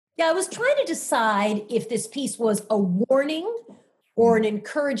Yeah, I was trying to decide if this piece was a warning or an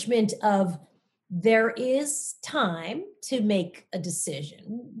encouragement of there is time to make a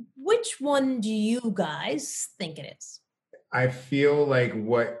decision. Which one do you guys think it is? I feel like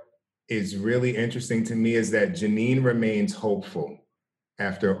what is really interesting to me is that Janine remains hopeful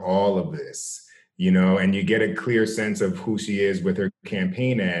after all of this, and you get a clear sense of who she is with her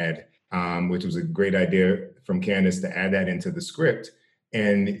campaign ad, which was a great idea from Candace to add that into the script.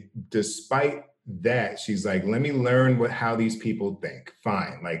 And despite that, she's like, let me learn how these people think.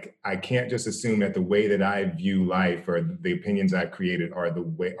 Fine. Like, I can't just assume that the way that I view life or the opinions I've created are the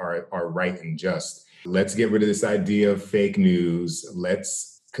way are right and just. Let's get rid of this idea of fake news.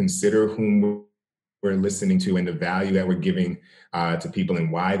 Let's consider whom we're listening to and the value that we're giving to people and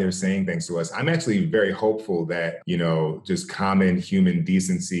why they're saying things to us. I'm actually very hopeful that, just common human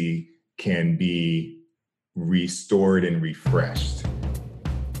decency can be restored and refreshed.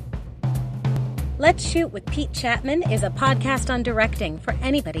 Let's Shoot with Pete Chapman is a podcast on directing for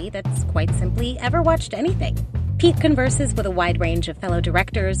anybody that's quite simply ever watched anything. Pete converses with a wide range of fellow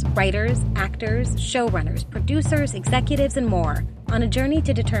directors, writers, actors, showrunners, producers, executives, and more on a journey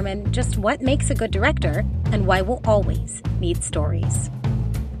to determine just what makes a good director and why we'll always need stories.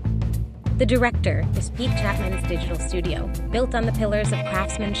 The Director is Pete Chapman's digital studio, built on the pillars of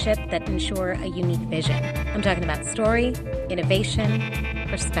craftsmanship that ensure a unique vision. I'm talking about story, innovation,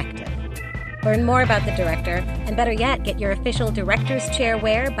 perspective. Learn more about The Director, and better yet, get your official Director's Chair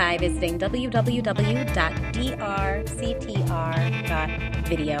wear by visiting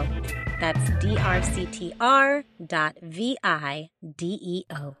www.drctr.video. That's drctr.video.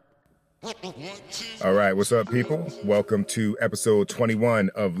 All right, what's up, people? Welcome to episode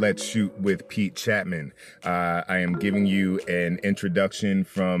 21 of Let's Shoot with Pete Chapman. I am giving you an introduction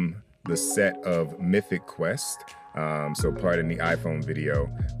from the set of Mythic Quest. So pardon the iPhone video,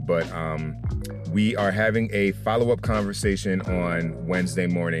 but we are having a follow-up conversation on Wednesday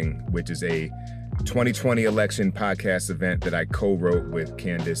morning, which is a 2020 election podcast event that I co-wrote with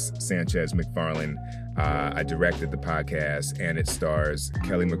Candace Sanchez McFarland. I directed the podcast, and it stars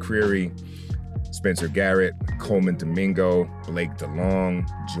Kelly McCreary, Spencer Garrett, Coleman Domingo, Blake DeLong,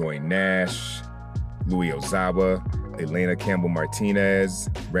 Joy Nash, Louis Ozawa, Elena Campbell-Martinez,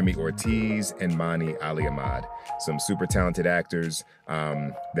 Remy Ortiz, and Mani Ali Ahmad. Some super talented actors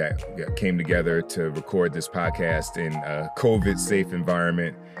that came together to record this podcast in a COVID-safe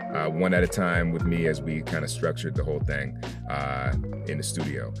environment, one at a time with me as we kind of structured the whole thing in the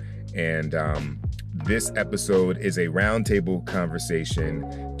studio. And this episode is a roundtable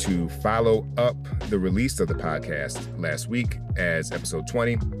conversation to follow up the release of the podcast last week as episode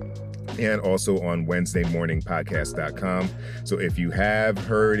 20. And also on WednesdayMorningPodcast.com. So if you have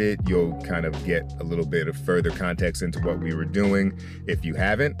heard it, you'll kind of get a little bit of further context into what we were doing. If you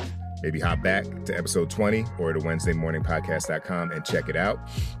haven't, maybe hop back to episode 20 or to WednesdayMorningPodcast.com and check it out.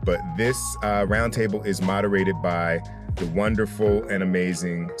 But this roundtable is moderated by the wonderful and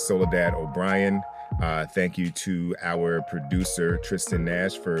amazing Soledad O'Brien. Thank you to our producer, Tristan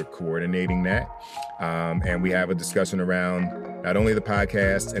Nash, for coordinating that. And we have a discussion around not only the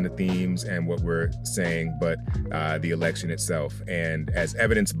podcast and the themes and what we're saying, but the election itself. And as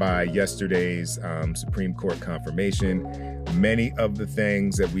evidenced by yesterday's Supreme Court confirmation, many of the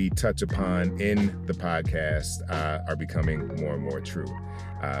things that we touch upon in the podcast are becoming more and more true.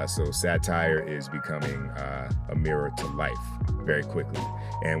 So satire is becoming a mirror to life very quickly.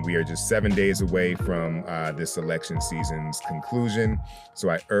 And we are just 7 days away from this election season's conclusion.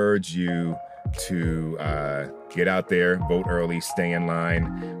 So I urge you to get out there, vote early, stay in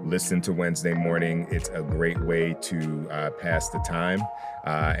line, listen to Wednesday Morning. It's a great way to pass the time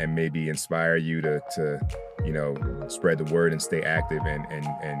and maybe inspire you to spread the word and stay active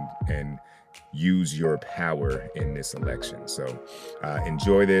and use your power in this election. So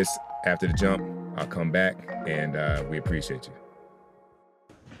enjoy this. After the jump, I'll come back, and we appreciate you.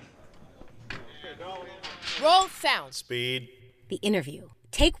 Roll sound. Speed. The Interview.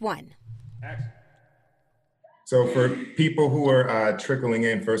 Take one. So for people who are trickling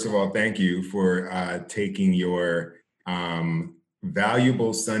in, first of all, thank you for taking your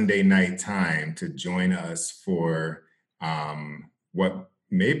valuable Sunday night time to join us for what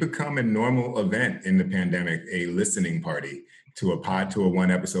may become a normal event in the pandemic, a listening party to a one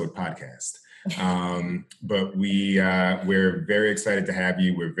episode podcast. But we're very excited to have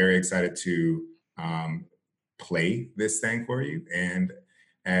you. We're very excited to play this thing for you. And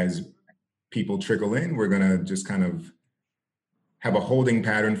as people trickle in, we're going to just kind of have a holding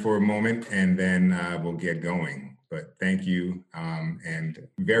pattern for a moment, and then we'll get going. But thank you, and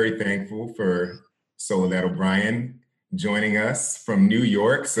very thankful for Soledad O'Brien. joining us from New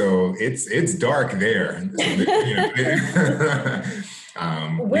York. So it's dark there.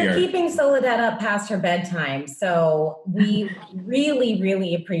 We're keeping Soledad up past her bedtime, so we really,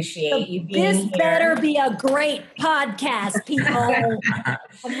 really appreciate you being this here. This better be a great podcast, people.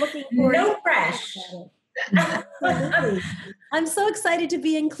 I'm looking forward no fresh. I'm so excited to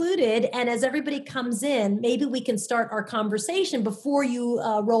be included. And as everybody comes in, maybe we can start our conversation before you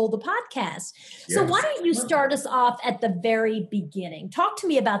roll the podcast. Yes. So why don't you start us off at the very beginning? Talk to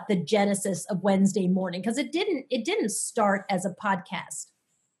me about the genesis of Wednesday Morning, because it didn't start as a podcast.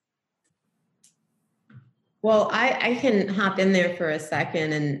 Well, I can hop in there for a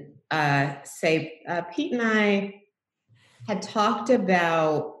second and say Pete and I had talked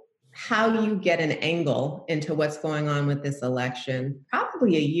about how you get an angle into what's going on with this election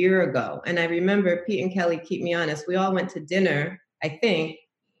probably a year ago. And I remember Pete and Kelly, keep me honest, we all went to dinner. I think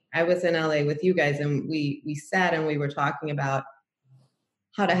I was in LA with you guys, and we sat and we were talking about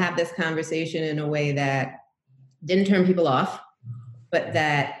how to have this conversation in a way that didn't turn people off, but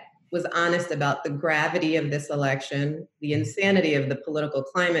that was honest about the gravity of this election, the insanity of the political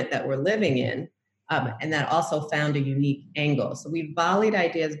climate that we're living in, and that also found a unique angle. So we volleyed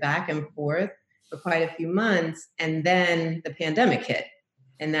ideas back and forth for quite a few months, and then the pandemic hit,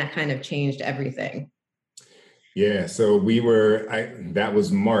 and that kind of changed everything. Yeah, so that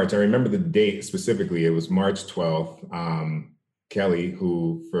was March. I remember the date specifically. It was March 12th. Kelly,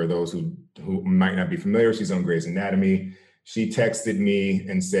 who, for those who might not be familiar, she's on Grey's Anatomy. She texted me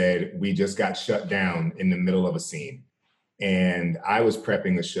and said, we just got shut down in the middle of a scene. And I was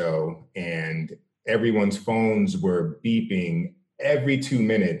prepping the show, and everyone's phones were beeping every 2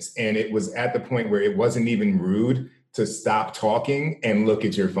 minutes. And it was at the point where it wasn't even rude to stop talking and look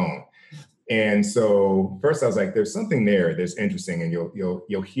at your phone. And so first I was like, there's something there that's interesting, and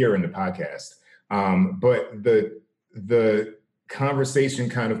you'll hear in the podcast. But the conversation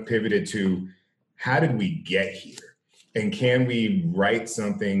kind of pivoted to, how did we get here? And can we write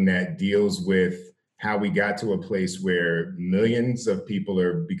something that deals with how we got to a place where millions of people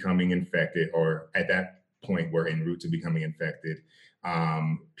are becoming infected, or at that point were en route to becoming infected.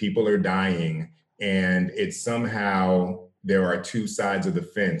 People are dying, and it's somehow there are two sides of the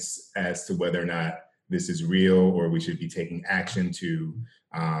fence as to whether or not this is real or we should be taking action to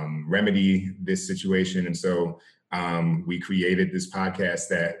remedy this situation. And so we created this podcast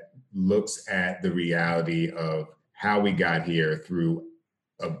that looks at the reality of how we got here through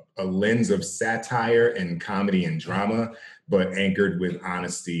a lens of satire and comedy and drama, but anchored with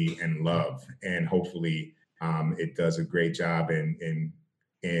honesty and love. And hopefully it does a great job in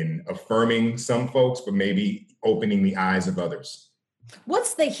affirming some folks, but maybe opening the eyes of others.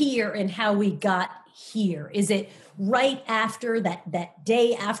 What's the here and how we got here? Is it right after that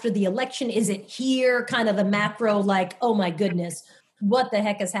day after the election? Is it here, kind of the macro, like, oh my goodness, what the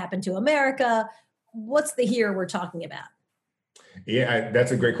heck has happened to America? What's the here we're talking about? Yeah,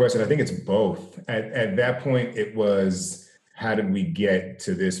 that's a great question. I think it's both. At that point, it was, how did we get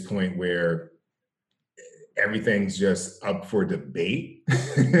to this point where everything's just up for debate?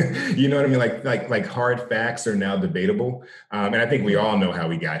 You know what I mean? Like hard facts are now debatable. And I think we all know how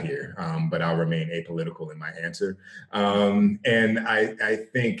we got here, but I'll remain apolitical in my answer. And I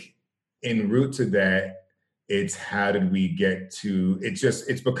think en route to that, it's how did we get to,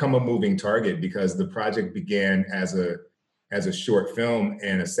 it's become a moving target, because the project began as a short film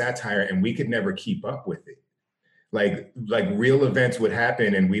and a satire, and we could never keep up with it. Like real events would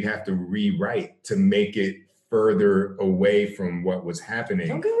happen, and we'd have to rewrite to make it further away from what was happening.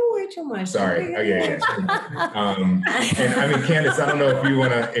 Don't give away too much. Sorry. Oh yeah. And I mean, Candace, I don't know if you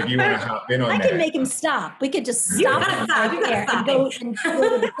wanna hop in on that. I can make him stop. We could just stop right there and go to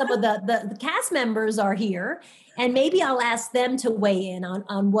some of the cast members are here. And maybe I'll ask them to weigh in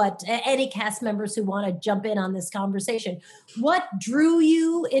on what, any cast members who want to jump in on this conversation. What drew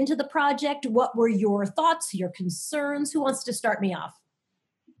you into the project? What were your thoughts, your concerns? Who wants to start me off?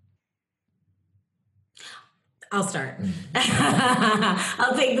 I'll start.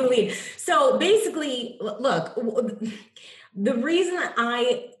 I'll take the lead. So basically, look, the reason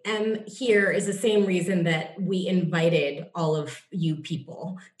I am here is the same reason that we invited all of you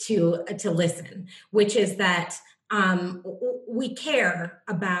people to listen, which is that we care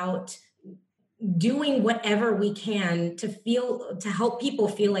about doing whatever we can to help people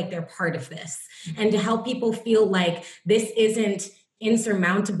feel like they're part of this, and to help people feel like this isn't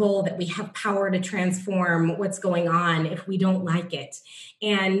insurmountable, that we have power to transform what's going on if we don't like it.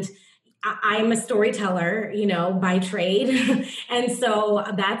 And I'm a storyteller, by trade. And so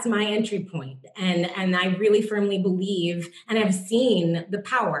that's my entry point. And I really firmly believe, and I've seen the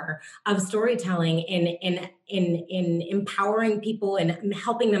power of storytelling in empowering people and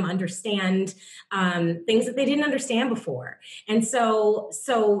helping them understand things that they didn't understand before. And so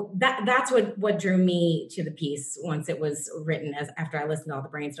that's what drew me to the piece once it was written, after I listened to all the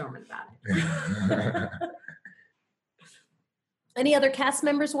brainstorming about it. Any other cast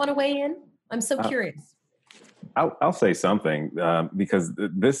members want to weigh in? I'm so curious. I'll say something because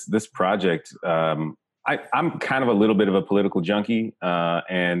this project, I'm kind of a little bit of a political junkie,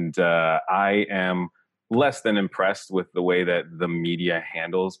 and I am less than impressed with the way that the media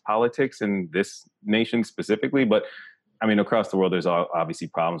handles politics in this nation specifically. But I mean, across the world, there's obviously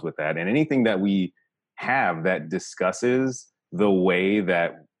problems with that. And anything that we have that discusses the way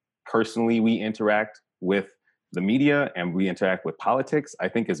that personally we interact with the media and we interact with politics, I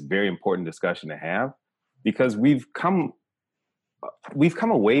think is a very important discussion to have, because we've come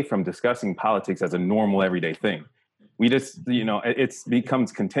away from discussing politics as a normal everyday thing. We just, it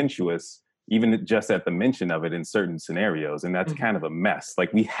becomes contentious even just at the mention of it in certain scenarios. And that's kind of a mess.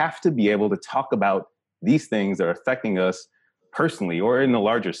 Like, we have to be able to talk about these things that are affecting us personally or in a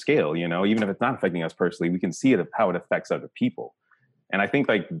larger scale, even if it's not affecting us personally, we can see how it affects other people. And I think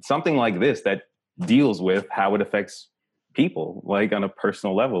like something like this that deals with how it affects people, like on a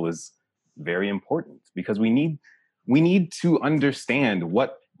personal level, is very important, because we need to understand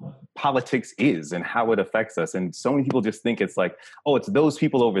what politics is and how it affects us. And so many people just think it's like, oh, it's those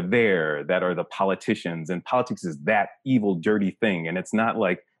people over there that are the politicians, and politics is that evil, dirty thing. And it's not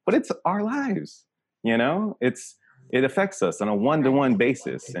like, but it's our lives, it affects us on a one-to-one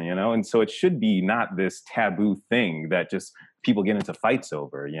basis, and so it should be not this taboo thing that just people get into fights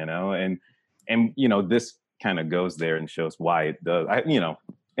over, and this kind of goes there and shows why it does.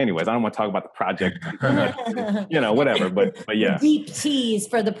 Anyways, I don't want to talk about the project, whatever, but yeah. Deep tease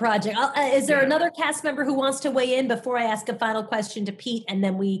for the project. Is there another cast member who wants to weigh in before I ask a final question to Pete, and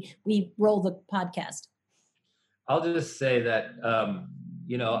then we roll the podcast? I'll just say that,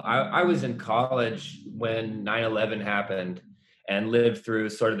 I was in college when 9/11 happened and lived through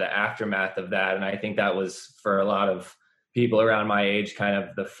sort of the aftermath of that. And I think that was, for a lot of people around my age, kind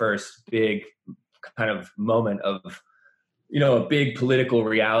of the first big kind of moment of, a big political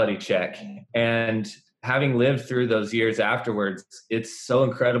reality check. And having lived through those years afterwards, it's so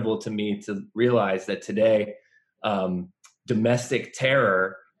incredible to me to realize that today, domestic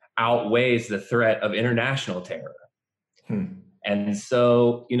terror outweighs the threat of international terror. And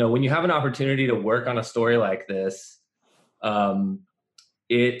so, when you have an opportunity to work on a story like this,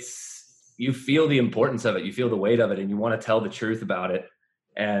 you feel the importance of it, you feel the weight of it, and you want to tell the truth about it.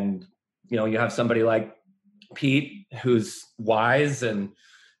 And, you have somebody like Pete, who's wise and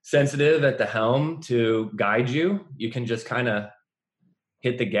sensitive at the helm to guide you. You can just kind of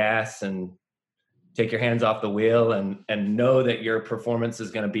hit the gas and take your hands off the wheel and know that your performance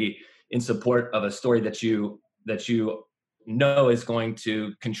is going to be in support of a story that you know is going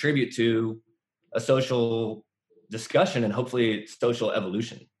to contribute to a social discussion and hopefully social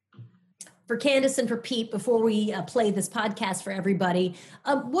evolution. For Candace and for Pete, before we play this podcast for everybody,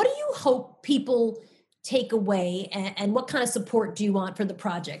 what do you hope people take away, and what kind of support do you want for the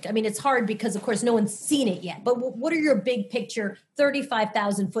project? I mean, it's hard because, of course, no one's seen it yet, but what are your big picture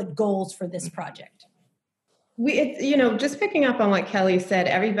 35,000-foot goals for this project? Just picking up on what Kelly said,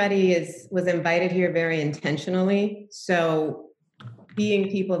 everybody was invited here very intentionally. So being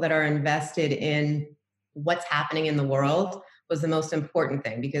people that are invested in what's happening in the world was the most important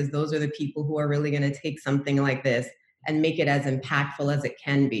thing, because those are the people who are really going to take something like this and make it as impactful as it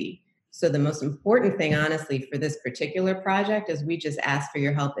can be. So the most important thing, honestly, for this particular project is we just ask for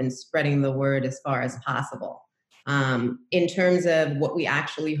your help in spreading the word as far as possible. In terms of what we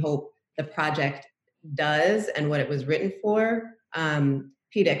actually hope the project does and what it was written for,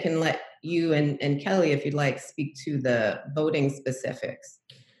 Pete, I can let you and Kelly, if you'd like, speak to the voting specifics.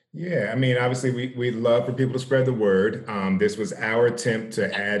 Yeah, I mean, obviously, we'd love for people to spread the word. This was our attempt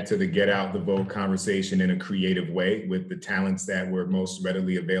to add to the Get Out the Vote conversation in a creative way with the talents that were most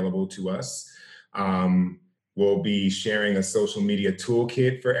readily available to us. We'll be sharing a social media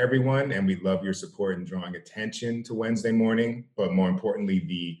toolkit for everyone, and we'd love your support in drawing attention to Wednesday morning, but more importantly,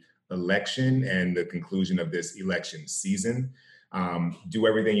 the election and the conclusion of this election season. Do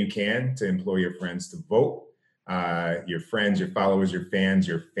everything you can to implore your friends to vote. Your friends, your followers, your fans,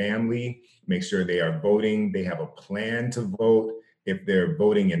 your family, make sure they are voting. They have a plan to vote. If they're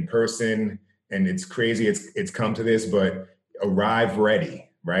voting in person, and it's crazy, it's come to this, but arrive ready,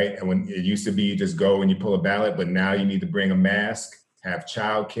 right? And when it used to be you just go and you pull a ballot, but now you need to bring a mask have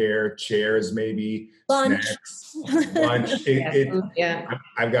childcare, chairs, maybe Lunch. snacks, lunch.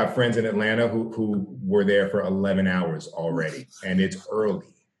 I've got friends in Atlanta who were there for 11 hours already, and it's early.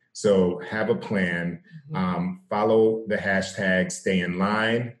 So have a plan. Follow the hashtag Stay in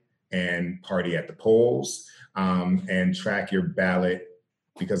Line and Party at the Polls, and track your ballot,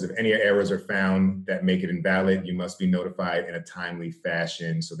 because if any errors are found that make it invalid, you must be notified in a timely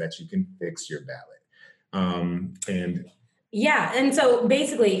fashion so that you can fix your ballot. And so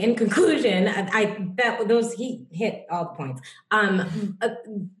basically, in conclusion, he hit all the points.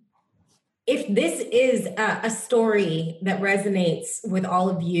 If this is a story that resonates with all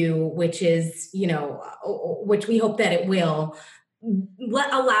of you, which is, which we hope that it will,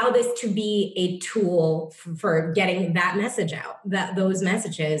 allow this to be a tool for getting that message out, those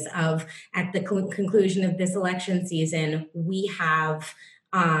messages of, at the conclusion of this election season, we have,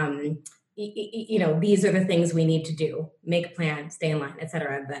 these are the things we need to do: make a plan, stay in line, et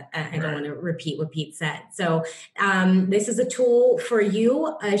cetera. But I don't want to repeat what Pete said. So this is a tool for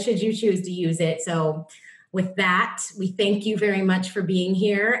you, should you choose to use it. So with that, we thank you very much for being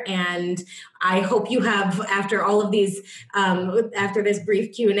here. And I hope you have, after all of these, after this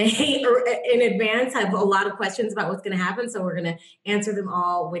brief Q&A in advance, have a lot of questions about what's going to happen. So we're going to answer them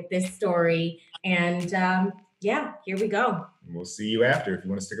all with this story. And here we go. We'll see you after if you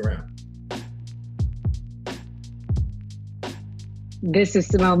want to stick around. This is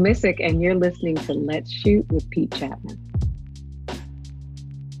Simone Missick, and you're listening to Let's Shoot with Pete Chapman.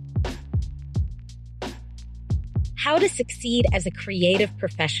 How to Succeed as a Creative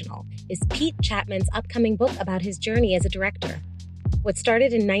Professional is Pete Chapman's upcoming book about his journey as a director. What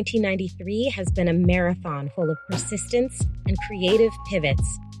started in 1993 has been a marathon full of persistence and creative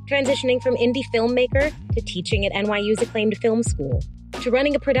pivots, transitioning from indie filmmaker to teaching at NYU's acclaimed film school, to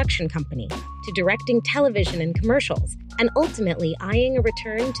running a production company, to directing television and commercials, and ultimately eyeing a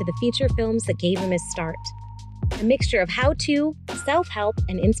return to the feature films that gave him his start. A mixture of how-to, self-help,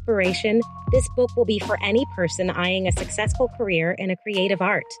 and inspiration, this book will be for any person eyeing a successful career in a creative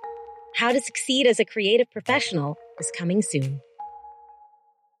art. How to Succeed as a Creative Professional is coming soon.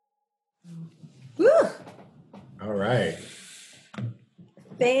 Woo! All right.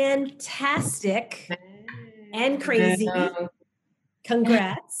 Fantastic and crazy.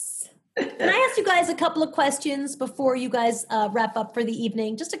 Congrats. Can I ask you guys a couple of questions before you guys wrap up for the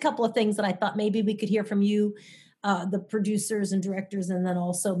evening? Just a couple of things that I thought maybe we could hear from you, the producers and directors, and then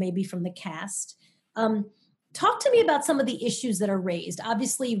also maybe from the cast. Talk to me about some of the issues that are raised.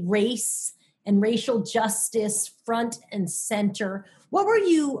 Obviously, race and racial justice front and center. What were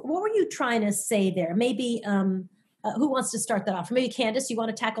you trying to say there? Maybe who wants to start that off? Maybe Candace, you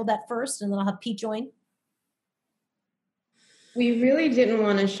want to tackle that first, and then I'll have Pete join. We really didn't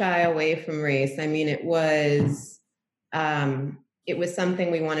want to shy away from race. I mean, it was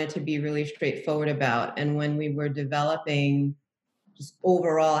something we wanted to be really straightforward about. And when we were developing just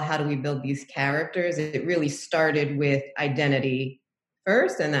overall, how do we build these characters, it really started with identity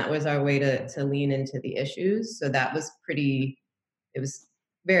first. And that was our way to lean into the issues. So that was it was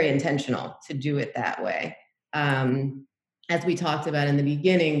very intentional to do it that way. As we talked about in the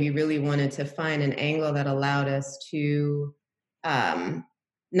beginning, we really wanted to find an angle that allowed us to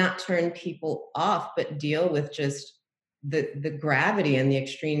not turn people off, but deal with just the gravity and the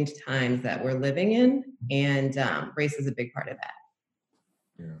extreme times that we're living in. And race is a big part of that.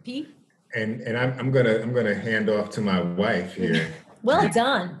 Yeah. Pete? And I'm gonna hand off to my wife here. Well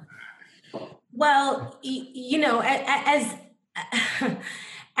done. Well,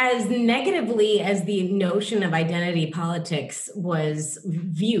 as negatively as the notion of identity politics was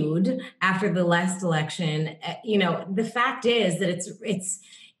viewed after the last election, the fact is that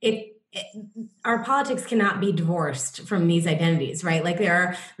our politics cannot be divorced from these identities, right? Like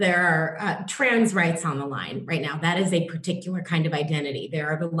there are trans rights on the line right now. That is a particular kind of identity. There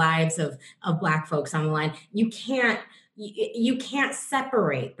are the lives of Black folks on the line. You can't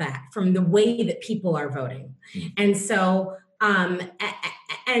separate that from the way that people are voting. And so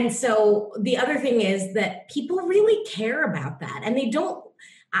the other thing is that people really care about that, and they don't.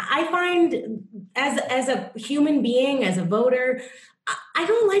 I find as a human being, as a voter, I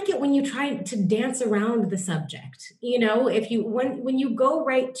don't like it when you try to dance around the subject. When you go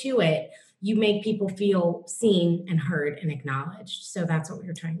right to it, you make people feel seen and heard and acknowledged. So that's what we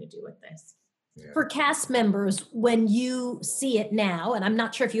were trying to do with this. Yeah. For cast members, when you see it now, and I'm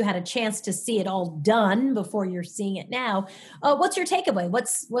not sure if you had a chance to see it all done before you're seeing it now, what's your takeaway?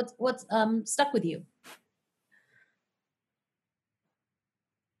 What's stuck with you?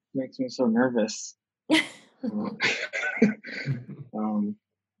 Makes me so nervous.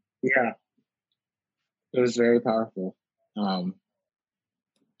 Yeah, it was very powerful.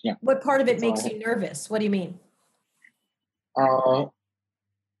 Yeah. What part of it That's all makes I you nervous? What do you mean?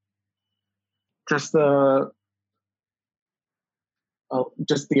 Just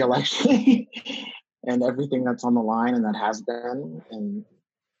just the election and everything that's on the line and that has been. And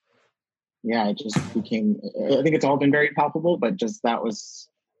yeah, it just became, I think it's all been very palpable, but just that was,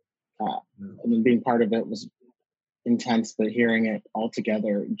 I mean, being part of it was intense, but hearing it all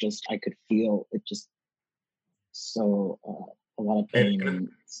together, just, I could feel it just so, a lot of pain. And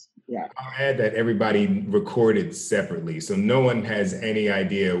yeah. I'll add that everybody recorded separately. So no one has any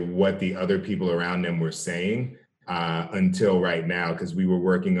idea what the other people around them were saying until right now, because we were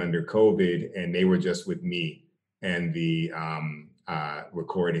working under COVID and they were just with me and the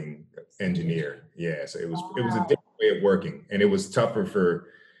recording engineer. Yeah, so it was a different way of working, and it was tougher for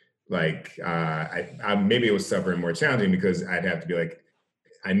like I maybe it was tougher and more challenging because I'd have to be like,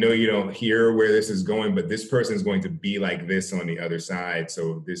 I know you don't hear where this is going, but this person is going to be like this on the other side.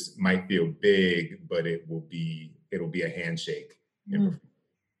 So this might feel big, but it'll be a handshake.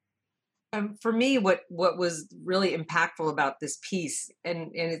 For me, what was really impactful about this piece, and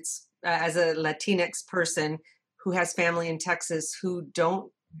it's as a Latinx person who has family in Texas who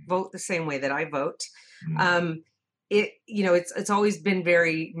don't vote the same way that I vote, it's always been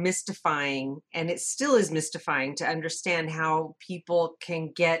very mystifying, and it still is mystifying to understand how people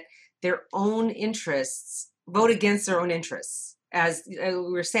can get their own interests, vote against their own interests. As we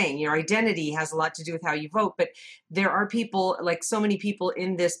were saying, your identity has a lot to do with how you vote, but there are people, like so many people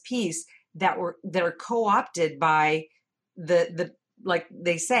in this piece, that are co-opted by the like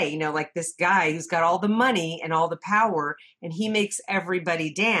they say, like this guy who's got all the money and all the power, and he makes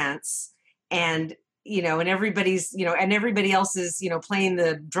everybody dance, and and everybody's, and everybody else is, playing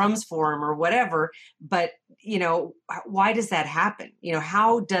the drums for him or whatever. But, why does that happen?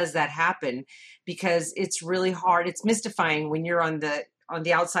 How does that happen? Because it's really hard. It's mystifying when you're on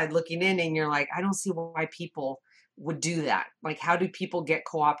the outside looking in and you're like, I don't see why people would do that. Like, how do people get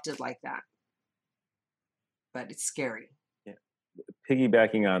co-opted like that? But it's scary. Yeah.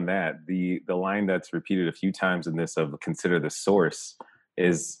 Piggybacking on that, the line that's repeated a few times in this of consider the source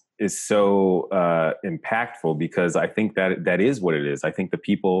is so impactful, because I think that is what it is. I think the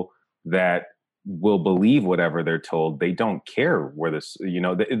people that will believe whatever they're told, they don't care where this,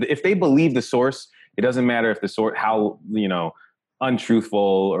 if they believe the source, it doesn't matter if the source, how, untruthful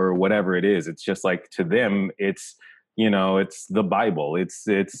or whatever it is. It's just like, to them, it's, it's the Bible, it's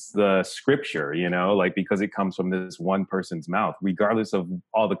the scripture, like, because it comes from this one person's mouth, regardless of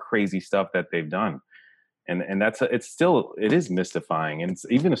all the crazy stuff that they've done. And it is mystifying. And it's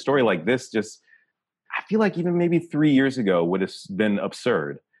even a story like this, I feel like even maybe 3 years ago would have been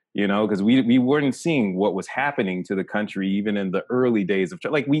absurd, because we weren't seeing what was happening to the country, even in the early days of,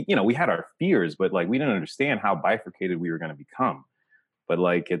 like, we had our fears, but like, we didn't understand how bifurcated we were going to become. But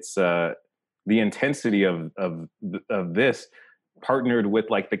like, it's the intensity of this, partnered with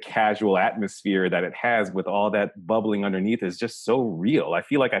like the casual atmosphere that it has with all that bubbling underneath, is just so real. I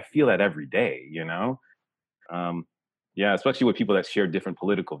feel that every day, yeah, especially with people that share different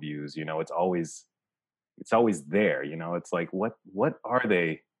political views, it's always there, it's like, what are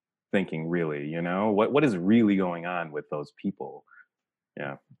they thinking really, what is really going on with those people?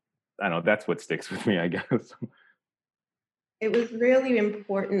 Yeah, I don't know, that's what sticks with me, I guess. It was really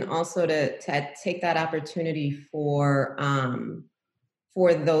important also to take that opportunity for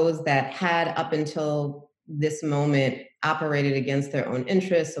those that had up until this moment operated against their own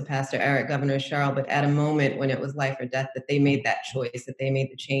interests. So Pastor Eric, Governor Sherrill, but at a moment when it was life or death, that they made that choice, that they made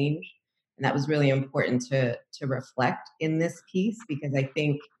the change. And that was really important to reflect in this piece, because I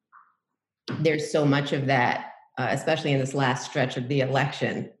think there's so much of that, especially in this last stretch of the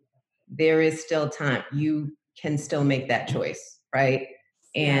election. There is still time. You can still make that choice, right?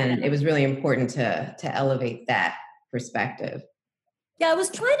 And it was really important to elevate that perspective. Yeah, I was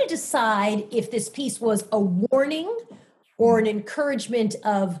trying to decide if this piece was a warning or an encouragement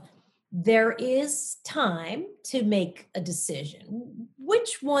of there is time to make a decision.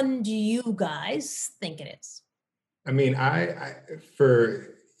 Which one do you guys think it is? I mean, I've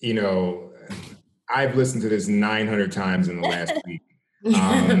listened to this 900 times in the last week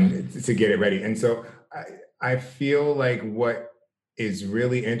to get it ready. And so I feel like what is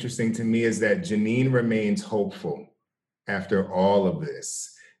really interesting to me is that Jeanine remains hopeful after all of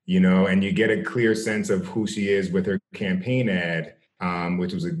this, and you get a clear sense of who she is with her campaign ad,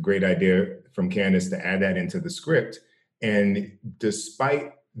 which was a great idea from Candace to add that into the script. And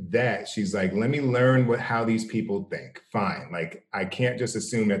despite that, she's like, let me learn how these people think. Fine. Like, I can't just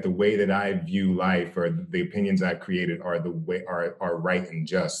assume that the way that I view life or the opinions I've created are right and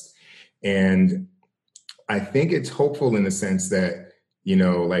just. And I think it's hopeful in the sense that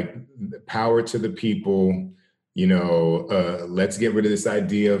like power to the people, let's get rid of this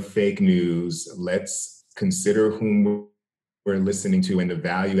idea of fake news. Let's consider whom we're listening to and the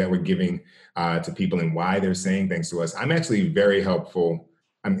value that we're giving to people and why they're saying things to us. I'm actually very hopeful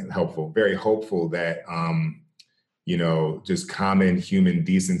that, just common human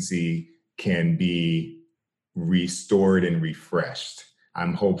decency can be restored and refreshed.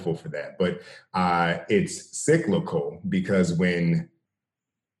 I'm hopeful for that. But it's cyclical, because when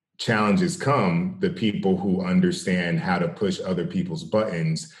challenges come, the people who understand how to push other people's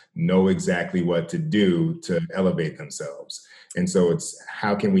buttons know exactly what to do to elevate themselves. And so it's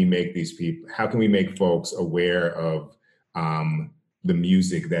how can we make folks aware of the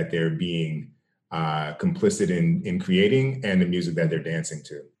music that they're being complicit in creating, and the music that they're dancing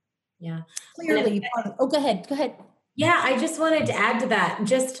to. Yeah. Clearly. Go ahead. Yeah, I just wanted to add to that,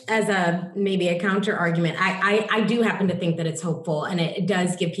 just as maybe a counter argument. I do happen to think that it's hopeful, and it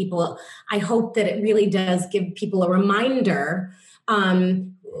does give people, I hope that it really does give people a reminder.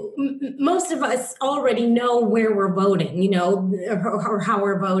 Most of us already know where we're voting, or how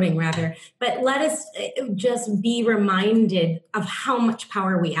we're voting rather, but let us just be reminded of how much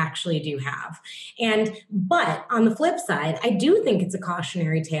power we actually do have. But on the flip side, I do think it's a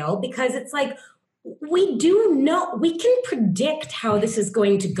cautionary tale, because it's like, we do know, we can predict how this is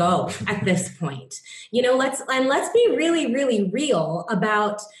going to go at this point. Let's be really, really real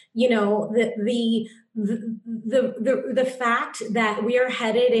about, the fact that we are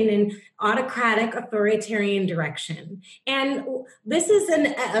headed in an autocratic, authoritarian direction. And this is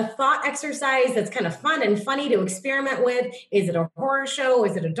a thought exercise that's kind of fun and funny to experiment with. Is it a horror show?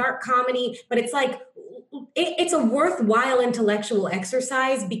 Is it a dark comedy? But it's like, it's a worthwhile intellectual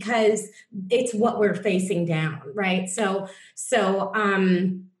exercise, because it's what we're facing down, right? So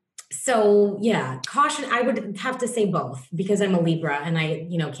yeah, caution. I would have to say both, because I'm a Libra and I,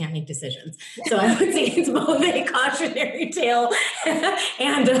 can't make decisions. So I would say it's both a cautionary tale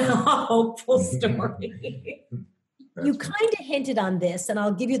and a hopeful story. You kind of hinted on this, and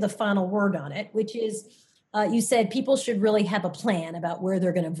I'll give you the final word on it, which is, you said people should really have a plan about where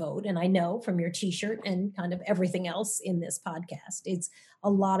they're going to vote. And I know from your t-shirt and kind of everything else in this podcast, a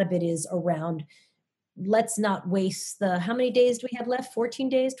lot of it is around, let's not waste how many days do we have left? 14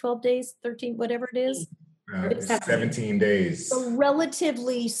 days, 12 days, 13, whatever it is? 17 days. A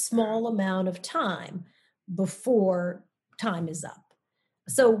relatively small amount of time before time is up.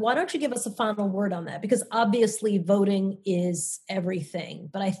 So why don't you give us a final word on that? Because obviously voting is everything.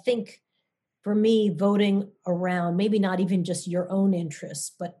 But I think for me, voting around maybe not even just your own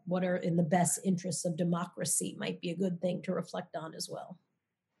interests, but what are in the best interests of democracy might be a good thing to reflect on as well.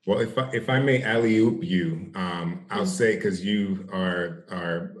 Well, if I may alley-oop you, I'll say, because you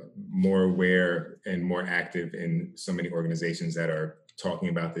are more aware and more active in so many organizations that are talking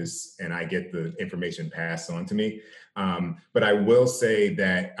about this, and I get the information passed on to me. But I will say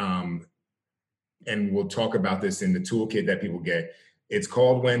that, and we'll talk about this in the toolkit that people get, it's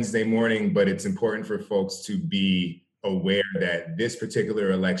called Wednesday morning, but it's important for folks to be aware that this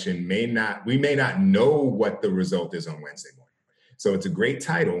particular election we may not know what the result is on Wednesday morning. So it's a great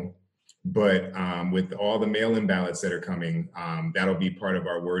title, but with all the mail-in ballots that are coming, that'll be part of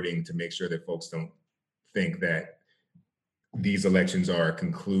our wording to make sure that folks don't think that these elections are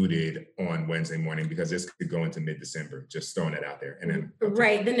concluded on Wednesday morning, because this could go into mid-December, just throwing it out there. And then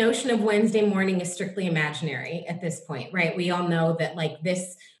right. The notion of Wednesday morning is strictly imaginary at this point, right? We all know that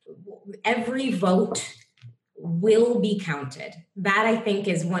every vote will be counted. That, I think,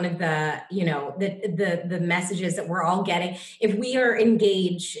 is one of the, the messages that we're all getting. If we are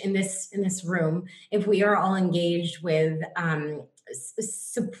engaged in this room, if we are all engaged with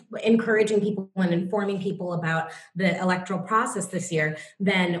encouraging people and informing people about the electoral process this year,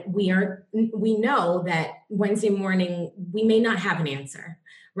 then we know that Wednesday morning we may not have an answer,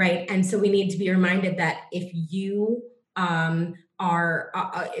 right? And so we need to be reminded that if you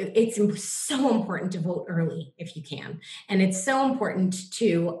it's so important to vote early if you can, and it's so important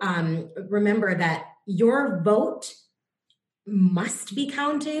to remember that your vote must be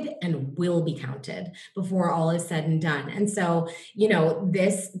counted and will be counted before all is said and done. And so,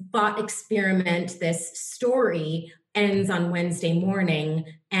 this thought experiment, this story ends on Wednesday morning,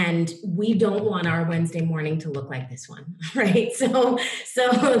 and we don't want our Wednesday morning to look like this one, right? So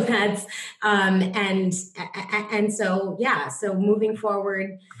that's, so moving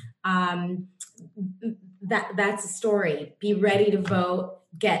forward, that's a story. Be ready to vote.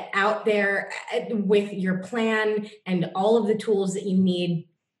 Get out there with your plan and all of the tools that you need,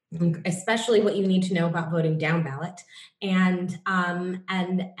 especially what you need to know about voting down ballot, and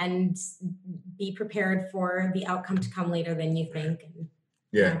be prepared for the outcome to come later than you think.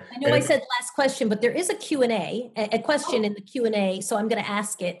 Yeah. I know I said last question, but there is a Q&A, a question in the Q&A, so I'm going to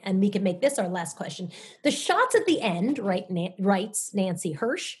ask it, and we can make this our last question. The shots at the end, writes Nancy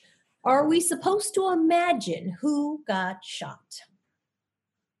Hirsch, are we supposed to imagine who got shot?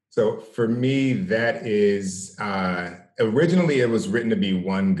 So for me, that is, originally it was written to be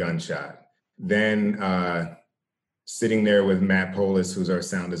one gunshot. Then sitting there with Matt Polis, who's our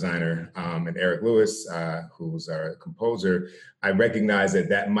sound designer, and Eric Lewis, who's our composer, I recognized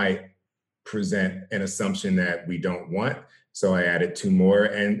that might present an assumption that we don't want. So I added 2 more.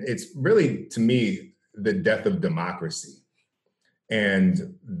 And it's really, to me, the death of democracy.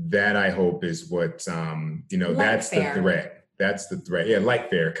 And that, I hope, is what, that's the threat. That's the threat. Yeah,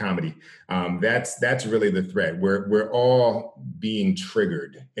 like fair comedy. That's really the threat. We're all being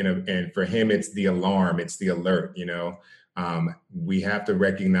triggered, and for him, it's the alarm, it's the alert. We have to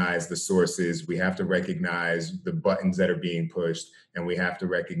recognize the sources. We have to recognize the buttons that are being pushed, and we have to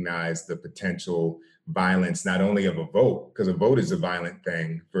recognize the potential violence, not only of a vote, because a vote is a violent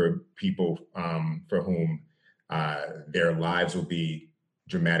thing for people for whom their lives will be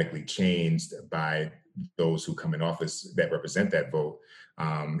dramatically changed by those who come in office that represent that vote.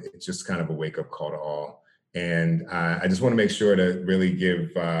 It's just kind of a wake-up call to all. And I just want to make sure to really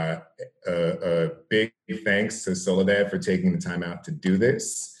give a big thanks to Soledad for taking the time out to do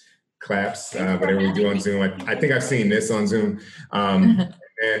this. Claps, whatever we do on Zoom. I think I've seen this on Zoom.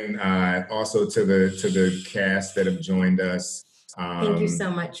 And also to the cast that have joined us. Thank you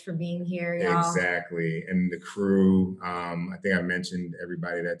so much for being here, y'all. Exactly. And the crew, I think I mentioned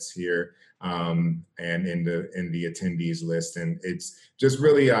everybody that's here and in the attendees list. And it's just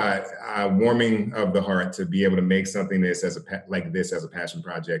really warming of the heart to be able to make something like this as a passion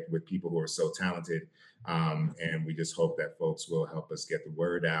project with people who are so talented. And we just hope that folks will help us get the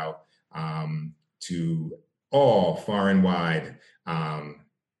word out to all far and wide. And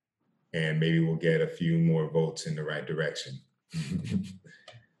maybe we'll get a few more votes in the right direction.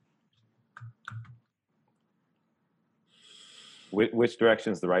 Which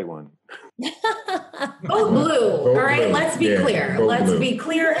direction is the right one? Vote blue. All right, let's be clear. Let's be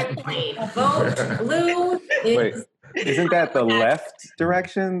clear and plain. Vote blue. Wait, isn't that the left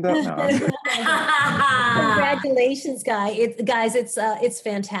direction? No. Congratulations, guys! It's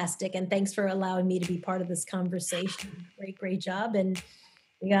fantastic, and thanks for allowing me to be part of this conversation. Great job, and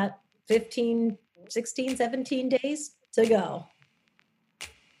we got 15, 16, 17 days to go.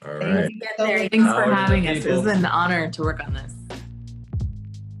 All right. Thanks for having us. It was an honor to work on this.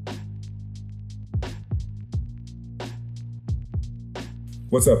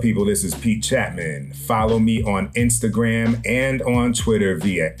 What's up, people? This is Pete Chapman. Follow me on Instagram and on Twitter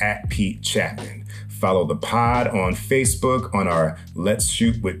via @PeteChapman. Follow the pod on Facebook on our Let's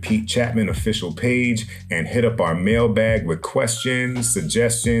Shoot with Pete Chapman official page, and hit up our mailbag with questions,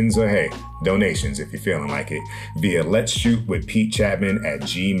 suggestions, or hey, donations if you're feeling like it, via Let's Shoot with Pete Chapman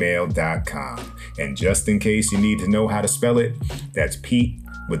 @gmail.com. And just in case you need to know how to spell it, that's Pete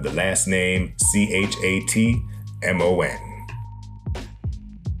with the last name CHATMON.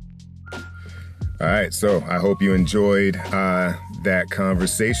 All right, so I hope you enjoyed that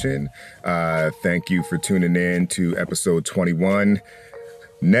conversation. Thank you for tuning in to episode 21.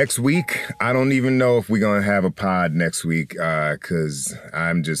 Next week, I don't even know if we're going to have a pod next week because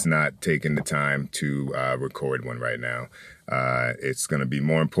I'm just not taking the time to record one right now. It's going to be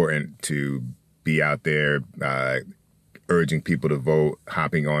more important to be out there urging people to vote,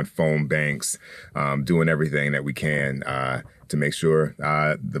 hopping on phone banks, doing everything that we can to make sure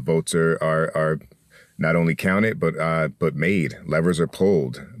the votes are not only counted, but made. Levers are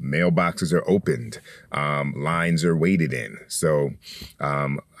pulled, mailboxes are opened, lines are waited in. So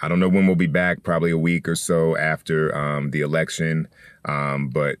I don't know when we'll be back, probably a week or so after the election.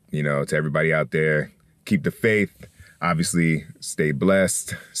 But, to everybody out there, keep the faith. Obviously, stay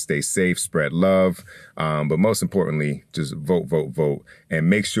blessed, stay safe, spread love. But most importantly, just vote, and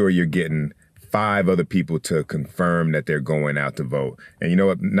make sure you're getting 5 other people to confirm that they're going out to vote. And you know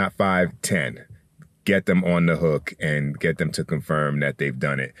what? Not 5, 10. Get them on the hook and get them to confirm that they've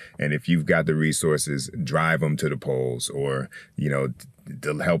done it. And if you've got the resources, drive them to the polls, or,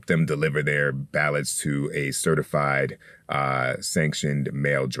 help them deliver their ballots to a certified, sanctioned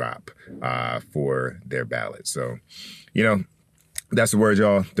mail drop for their ballot. So, that's the word,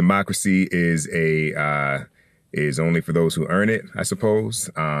 y'all. Democracy is only for those who earn it, I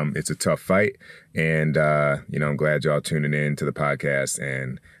suppose. It's a tough fight. And, I'm glad y'all tuning in to the podcast,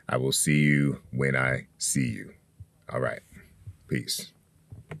 and I will see you when I see you. All right. Peace.